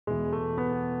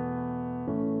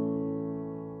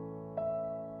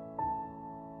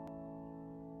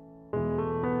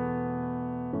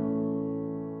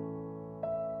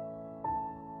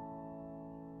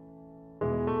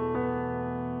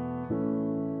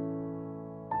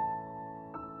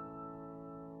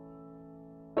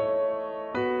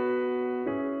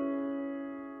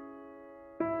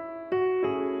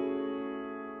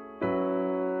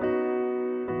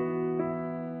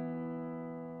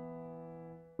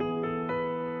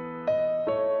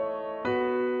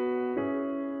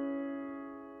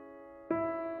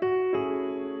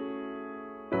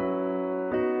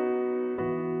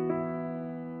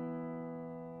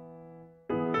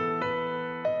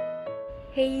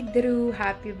Hey Drew,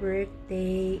 happy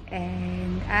birthday,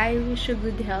 and I wish you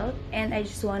good health, and I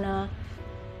just wanna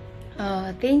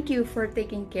thank you for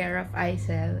taking care of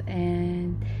Isel,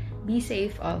 and be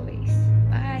safe always.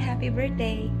 Bye, happy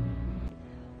birthday.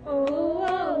 Oh,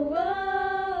 oh,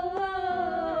 oh,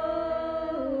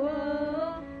 oh,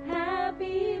 oh,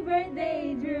 happy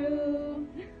birthday, Drew.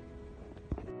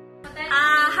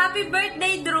 Happy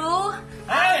birthday, Drew!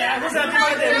 Ay, ako sabi ko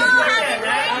din. Happy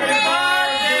birthday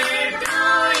to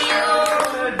you.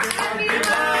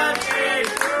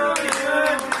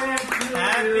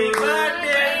 Happy birthday to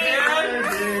you. Happy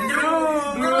birthday, Drew.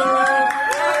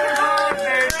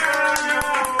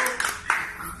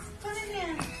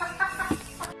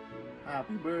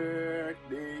 Happy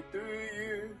birthday to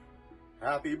you.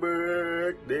 Happy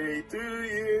birthday to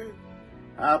you.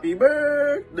 Happy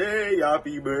birthday,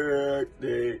 happy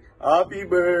birthday, happy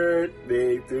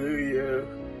birthday to you.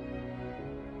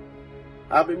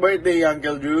 Happy birthday,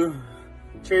 Uncle Drew.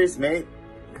 Cheers, mate.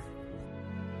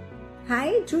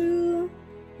 Hi, Drew.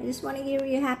 I just want to give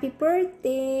you a happy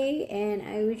birthday and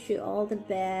I wish you all the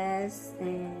best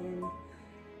and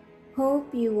hope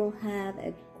you will have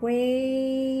a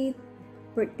great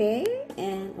birthday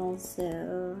and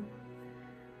also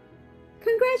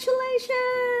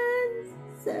congratulations!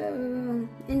 So,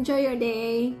 enjoy your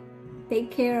day. Take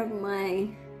care of my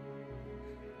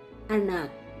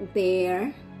anak bear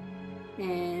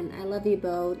and I love you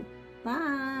both.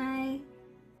 Bye!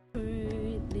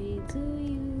 Birthday to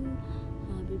you.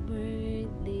 Happy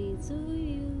birthday to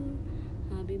you.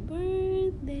 Happy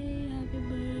birthday, happy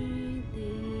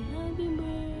birthday, happy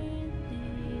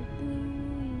birthday to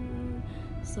you.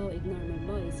 So ignore my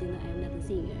voice, I'm not a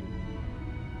singer.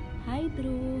 Hi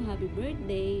Drew, happy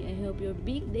birthday. I hope your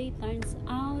big day turns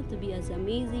out to be as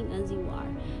amazing as you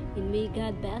are. And may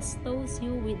God bestows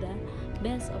you with the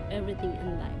best of everything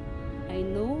in life. I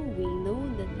know, we know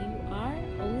that you are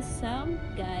awesome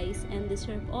guys and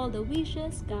deserve all the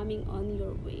wishes coming on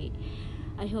your way.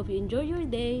 I hope you enjoy your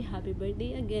day. Happy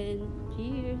birthday again.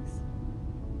 Cheers!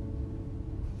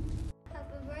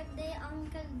 Happy birthday,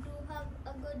 Uncle Drew. Have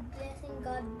a good blessing.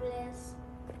 God bless.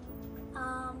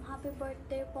 Happy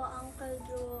birthday po, Uncle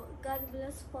Drew. God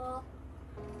bless po.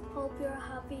 Hope you're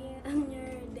happy on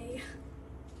your day.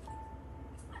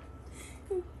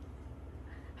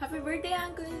 Happy birthday,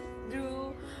 Uncle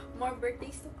Drew. More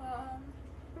birthdays to come.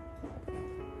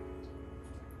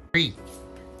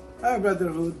 Hi,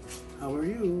 Brotherhood. How are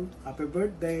you? Happy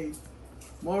birthday.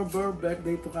 More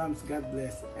birthday to come. God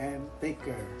bless and take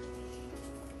care.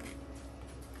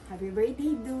 Happy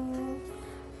birthday, Drew.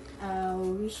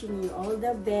 Wishing you all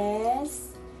the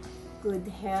best, good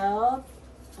health,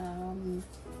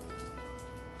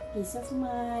 peace of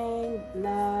mind,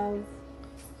 love,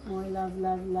 more love,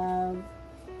 love, love.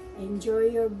 Enjoy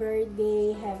your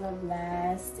birthday, have a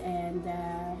blast, and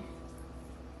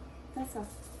that's all.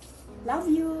 Love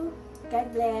you.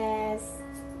 God bless.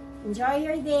 Enjoy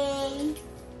your day.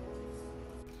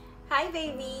 Hi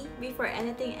baby! Before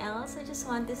anything else, I just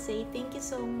want to say thank you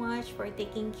so much for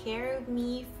taking care of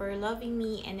me, for loving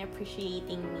me, and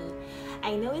appreciating me.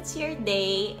 I know it's your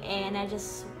day, and I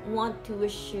just want to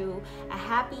wish you a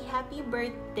happy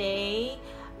birthday.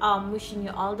 Wishing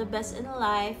you all the best in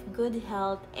life, good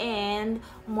health, and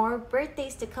more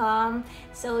birthdays to come.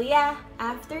 So yeah,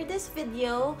 after this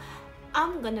video,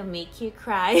 I'm gonna make you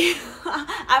cry.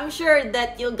 I'm sure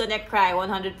that you're gonna cry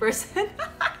 100%.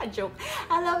 Joke.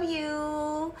 I love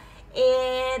you.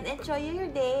 And enjoy your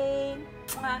day.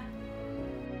 Mwah.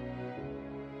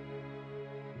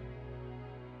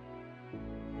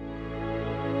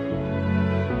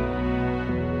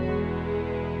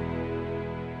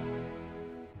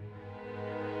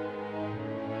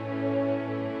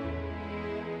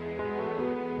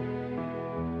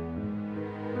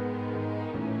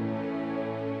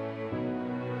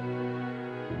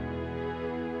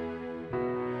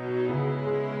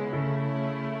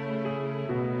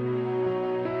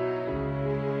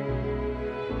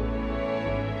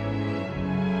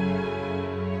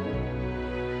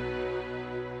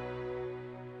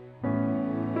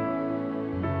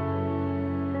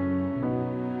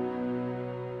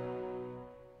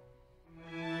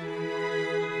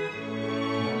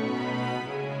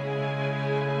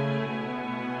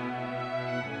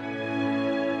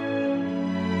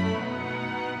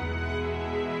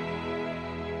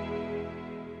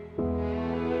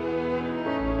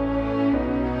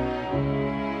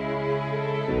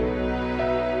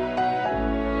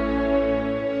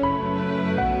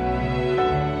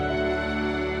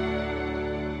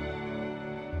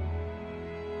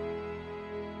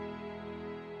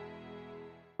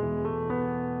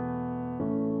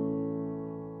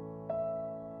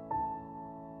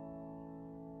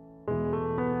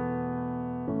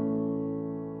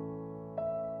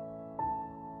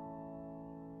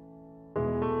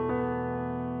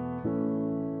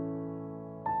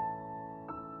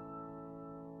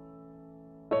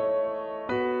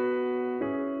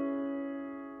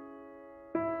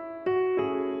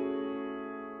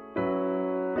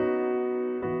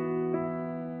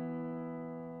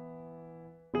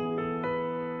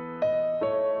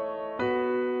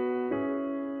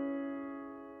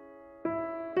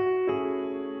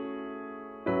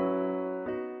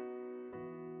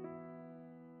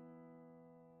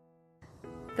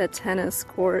 the tennis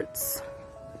courts.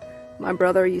 My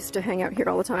brother used to hang out here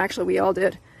all the time. Actually, we all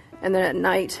did. And then at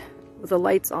night, with the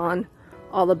lights on,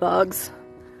 all the bugs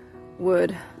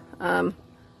would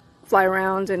fly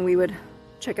around and we would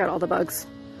check out all the bugs.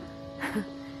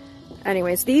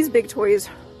 Anyways, these big toys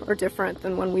are different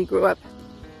than when we grew up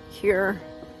here.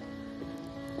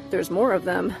 There's more of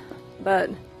them, but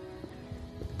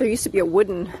there used to be a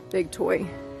wooden big toy.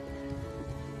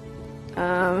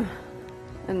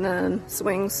 And then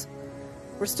swings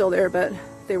were still there, but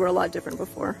they were a lot different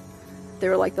before. They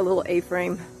were like the little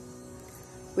A-frame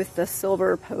with the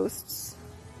silver posts.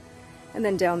 And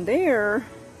then down there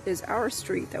is our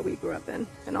street that we grew up in,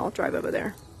 and I'll drive over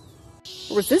there.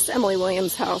 Or was this Emily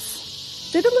Williams'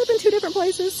 house? Did they live in 2 different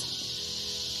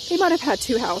places? They might have had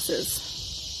 2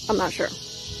 houses. I'm not sure.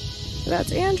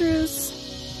 That's Andrew's.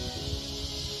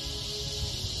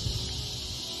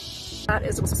 That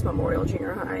is Wilson Memorial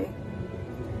Junior High.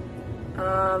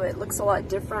 It looks a lot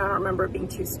different. I don't remember it being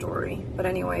 2-story. But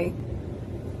anyway,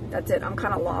 that's it. I'm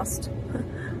kind of lost.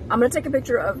 I'm going to take a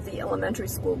picture of the elementary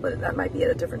school, but that might be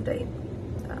at a different date.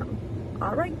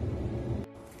 All right.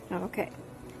 Okay.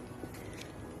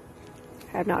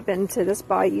 I have not been to this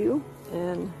bayou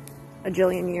in a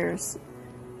jillion years.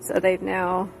 So they've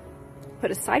now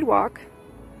put a sidewalk,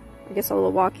 I guess a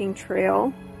little walking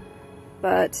trail,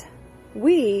 but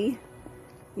we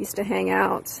used to hang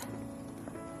out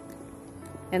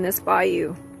in this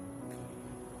bayou.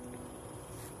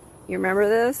 You remember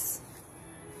this?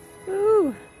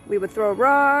 Ooh, we would throw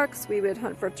rocks, we would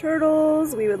hunt for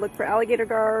turtles, we would look for alligator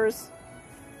gars,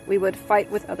 we would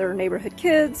fight with other neighborhood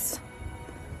kids.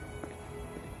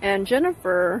 And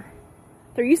Jennifer,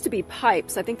 there used to be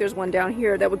pipes, I think there's one down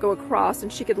here, that would go across,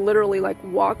 and she could literally like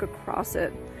walk across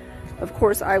it. Of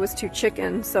course, I was too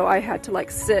chicken, so I had to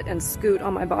like sit and scoot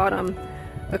on my bottom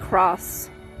across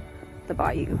the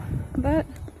bayou. But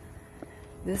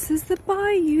this is the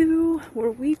bayou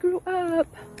where we grew up.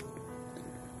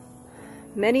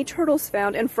 Many turtles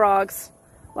found, and frogs.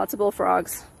 Lots of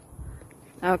bullfrogs.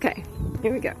 Okay,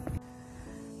 here we go.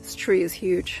 This tree is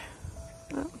huge.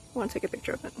 Oh, I want to take a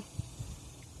picture of it.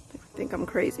 They think I'm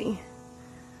crazy.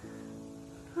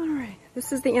 Alright,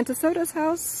 this is the Antisota's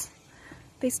house.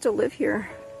 They still live here.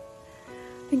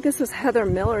 I think this was Heather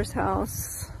Miller's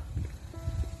house.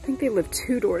 I think they lived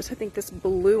 2 doors. I think this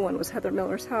blue one was Heather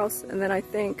Miller's house. And then I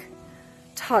think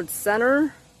Todd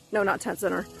Center, no, not Todd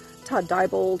Center, Todd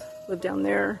Diebold lived down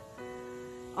there.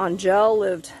 Angel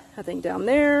lived, I think, down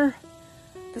there.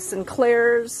 The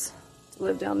Sinclairs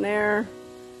lived down there.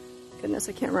 Goodness,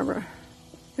 I can't remember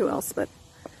who else, but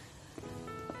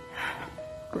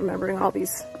I'm remembering all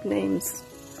these names.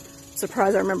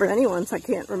 Surprised I remember anyone's. I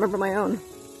can't remember my own.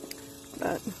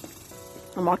 But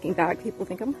I'm walking back. People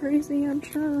think I'm crazy, I'm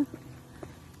sure.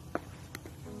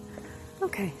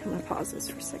 Okay, I'm gonna pause this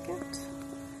for a second.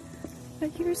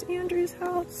 But here's Andrew's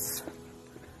house.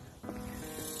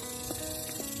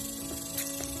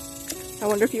 I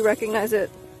wonder if you recognize it.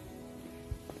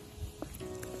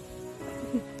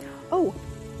 Oh,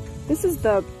 this is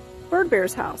the Bird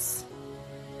Bear's house.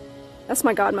 That's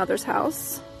my godmother's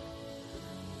house.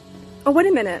 Oh, wait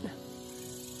a minute.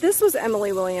 This was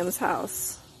Emily Williams'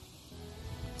 house.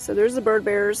 So there's the Bird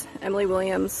Bears, Emily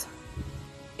Williams,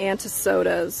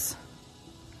 Antisota's.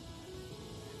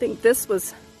 I think this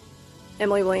was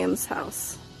Emily Williams'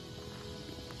 house.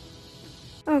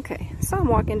 Okay, so I'm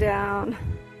walking down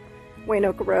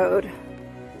Waynoka Road.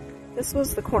 This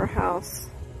was the corner house.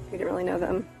 We didn't really know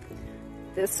them.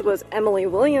 This was Emily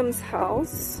Williams'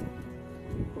 house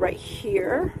right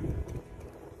here.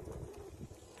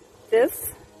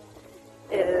 This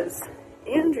is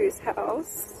Andrew's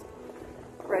house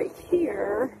right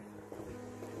here.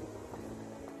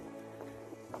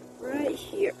 Right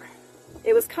here.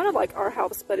 It was kind of like our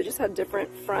house, but it just had a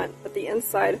different front, but the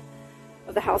inside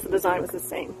of the house, the design was the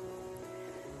same.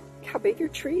 Look how big your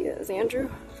tree is, Andrew.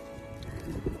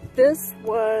 This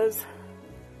was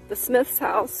the Smith's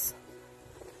house.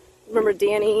 Remember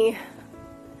Danny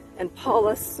and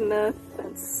Paula Smith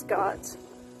and Scott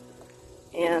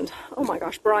and, oh my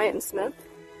gosh, Brian Smith.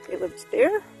 They lived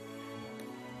there.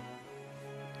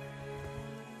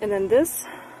 And then this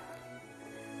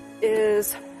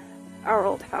is our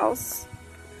old house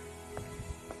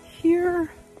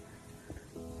here.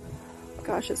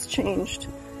 Gosh, it's changed.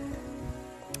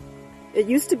 It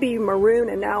used to be maroon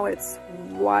and now it's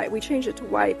white. We changed it to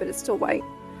white, but it's still white.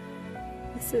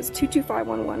 This is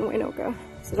 22511 Waynoka.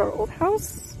 This is our old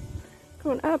house.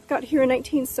 Going up, got here in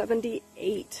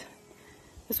 1978.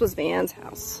 This was Van's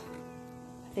house.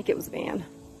 I think it was Van.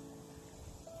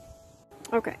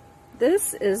 Okay,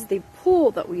 this is the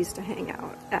pool that we used to hang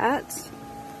out at.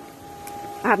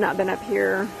 I have not been up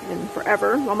here in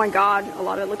forever. Oh my God, a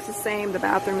lot of it looks the same. The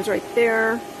bathroom is right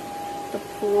there. The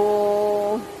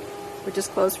pool, which is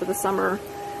closed for the summer.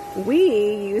 There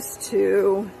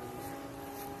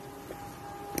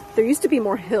used to be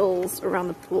more hills around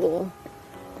the pool,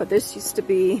 but this used to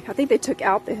be, I think they took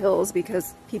out the hills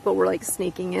because people were like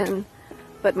sneaking in.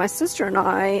 But my sister and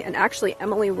I, and actually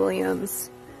Emily Williams,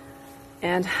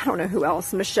 and I don't know who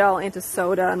else, Michelle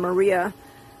Antisoda and Maria,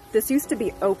 this used to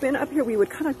be open up here. We would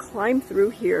kind of climb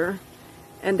through here,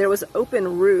 and there was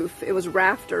open roof. It was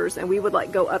rafters, and we would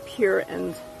like go up here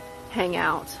and hang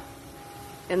out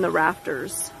in the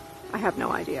rafters. I have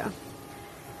no idea.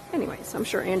 Anyways, I'm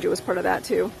sure Andrew was part of that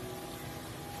too.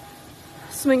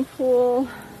 Swimming pool.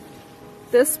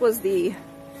 This was the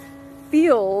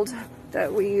field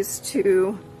that we used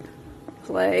to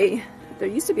play. There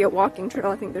used to be a walking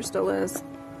trail. I think there still is.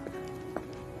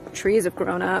 Trees have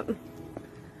grown up.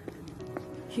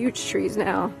 Huge trees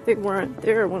now. They weren't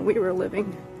there when we were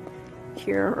living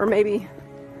here, or maybe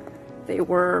they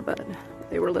were, but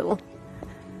they were little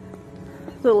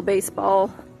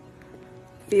baseball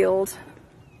field.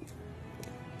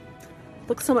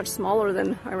 Looks so much smaller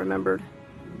than I remembered.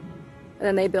 And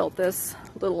then they built this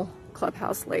little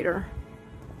clubhouse later.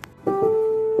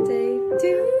 Day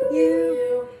to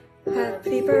you,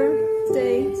 happy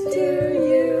birthday to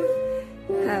you.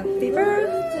 Happy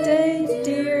birthday,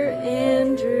 dear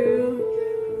Andrew.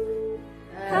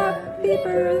 Happy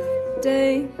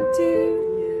birthday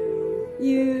to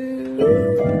you.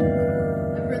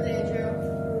 Happy birthday, Andrew.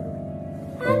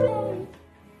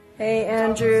 Hey,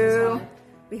 Andrew.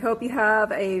 We hope you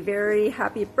have a very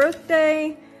happy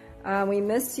birthday. We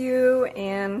miss you,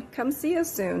 and come see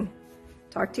us soon.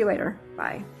 Talk to you later.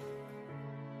 Bye.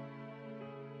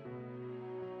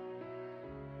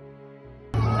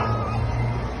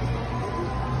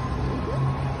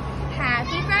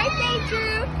 Happy birthday,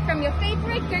 Drew! From your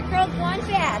favorite good girl blonde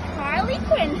dad, Harley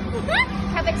Quinn.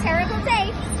 Have a terrible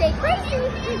day. Stay crazy.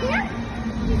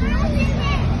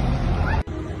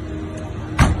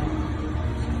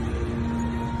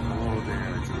 Hello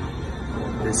there,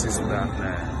 Drew. This is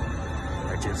Batman.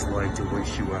 I'd just like to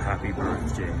wish you a happy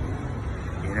birthday.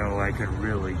 You know, I could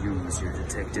really use your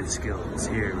detective skills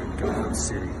here in Gotham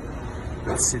City.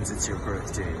 But since it's your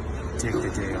birthday, take the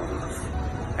day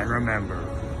off. And remember,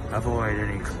 avoid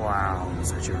any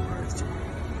clowns at your birthday.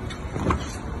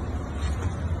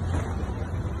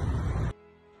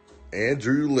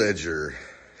 Andrew Ledger,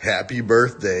 happy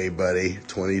birthday, buddy.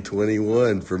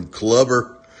 2021 from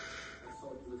Clubber.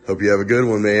 Hope you have a good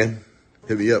one, man.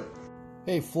 Hit me up.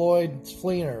 Hey Floyd, it's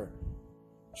Fleener.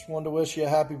 Just wanted to wish you a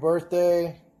happy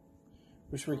birthday.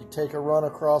 Wish we could take a run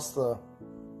across the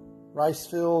rice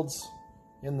fields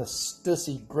in the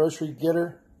Stussy grocery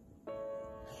getter.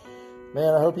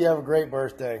 Man, I hope you have a great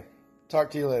birthday.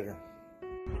 Talk to you later.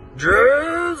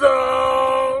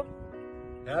 Drizzle!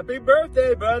 Happy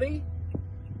birthday, buddy.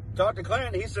 Talked to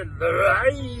Clint. He said,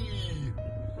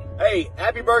 hey,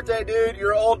 happy birthday, dude.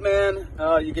 You're an old man.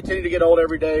 You continue to get old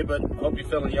every day, but I hope you're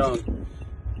feeling young.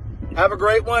 Have a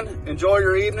great one. Enjoy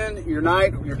your evening, your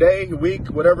night, your day, your week,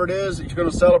 whatever it is that you're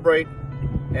going to celebrate.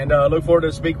 And look forward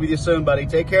to speak with you soon, buddy.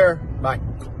 Take care. Bye.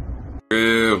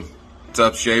 Drew, what's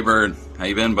up, Shaybird? How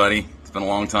you been, buddy? It's been a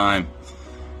long time.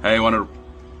 Hey, I want to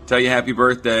tell you happy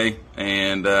birthday,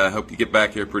 and hope you get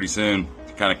back here pretty soon.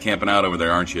 You're kind of camping out over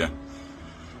there, aren't you?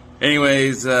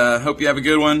 Anyways, hope you have a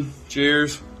good one.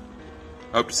 Cheers.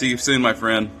 Hope to see you soon, my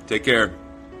friend. Take care.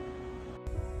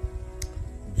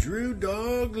 Drew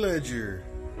Dog Ledger,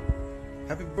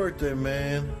 happy birthday,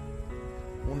 man.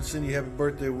 I want to send you a happy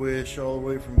birthday wish all the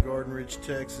way from Garden Ridge,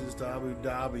 Texas to Abu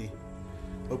Dhabi.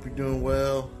 Hope you're doing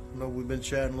well. I know we've been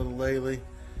chatting a little lately.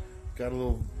 Got a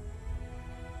little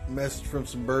message from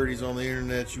some birdies on the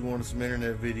internet. You wanted some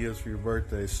internet videos for your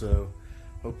birthday, so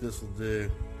hope this will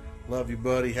do. Love you,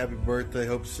 buddy. Happy birthday.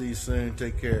 Hope to see you soon.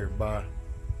 Take care. Bye.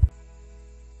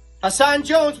 Hassan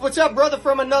Jones, what's up, brother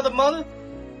from another mother?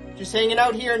 Just hanging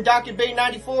out here in Docket Bay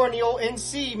 94 in the old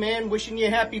NC, man. Wishing you a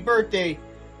happy birthday.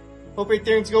 Hope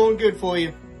everything's going good for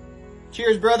you.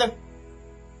 Cheers, brother.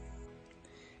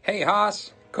 Hey,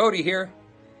 Haas. Cody here.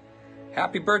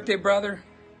 Happy birthday, brother.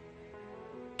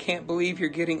 Can't believe you're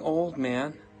getting old,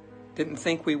 man. Didn't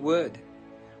think we would.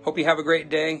 Hope you have a great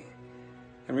day.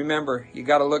 And remember, you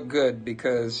gotta look good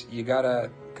because you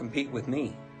gotta compete with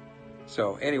me.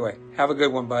 So anyway, have a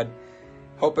good one, bud.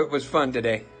 Hope it was fun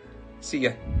today. See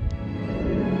ya.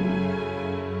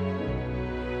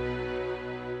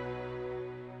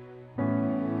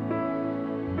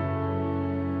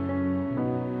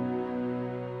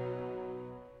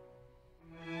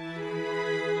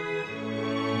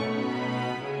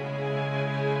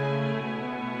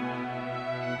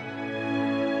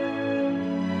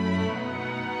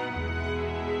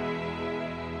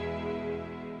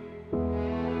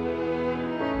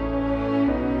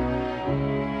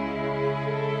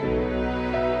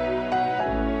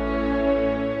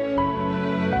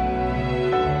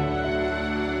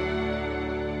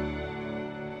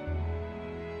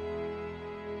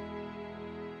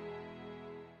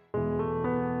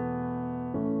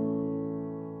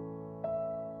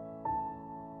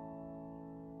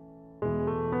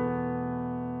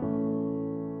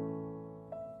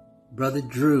 brother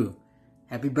Drew.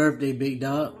 Happy birthday, big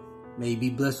dog. May you be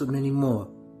blessed with many more.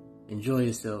 Enjoy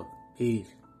yourself. Peace.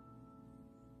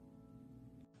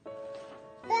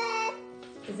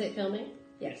 Is it filming?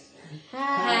 Yes.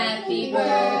 Happy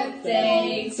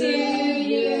birthday to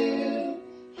you.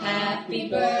 Happy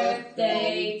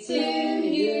birthday to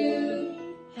you.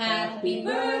 Happy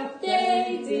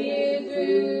birthday, dear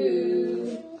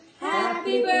Drew.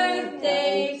 Happy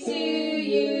birthday to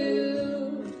you.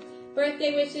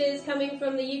 Birthday wishes coming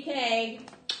from the UK.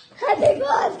 Happy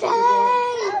birthday!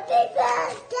 Happy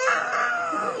birthday!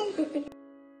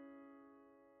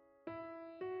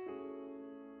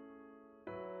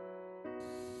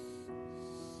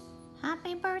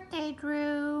 Happy birthday,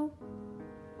 Drew.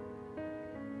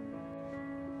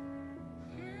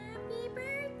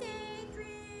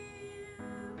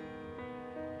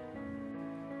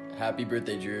 Happy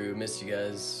birthday, Drew. Missed you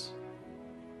guys.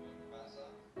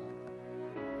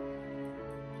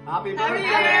 Happy birthday!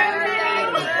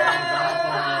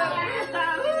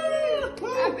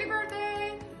 Happy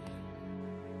birthday!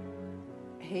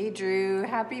 Hey Drew,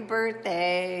 happy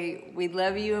birthday. We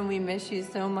love you and we miss you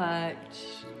so much.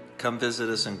 Come visit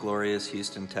us in glorious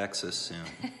Houston, Texas soon.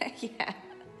 Yeah.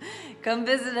 Come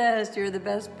visit us. You're the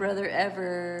best brother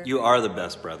ever. You are the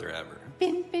best brother ever.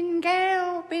 Bin bin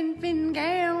gal, bin bin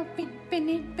gal, bin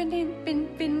bin bin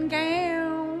bin bin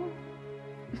gal.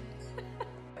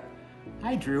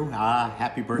 Hi, Drew.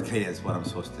 Happy birthday is what I'm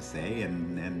supposed to say,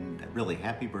 and really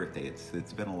happy birthday.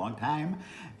 It's been a long time,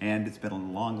 and it's been a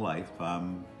long life.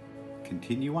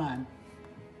 Continue on.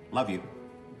 Love you.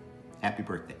 Happy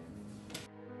birthday.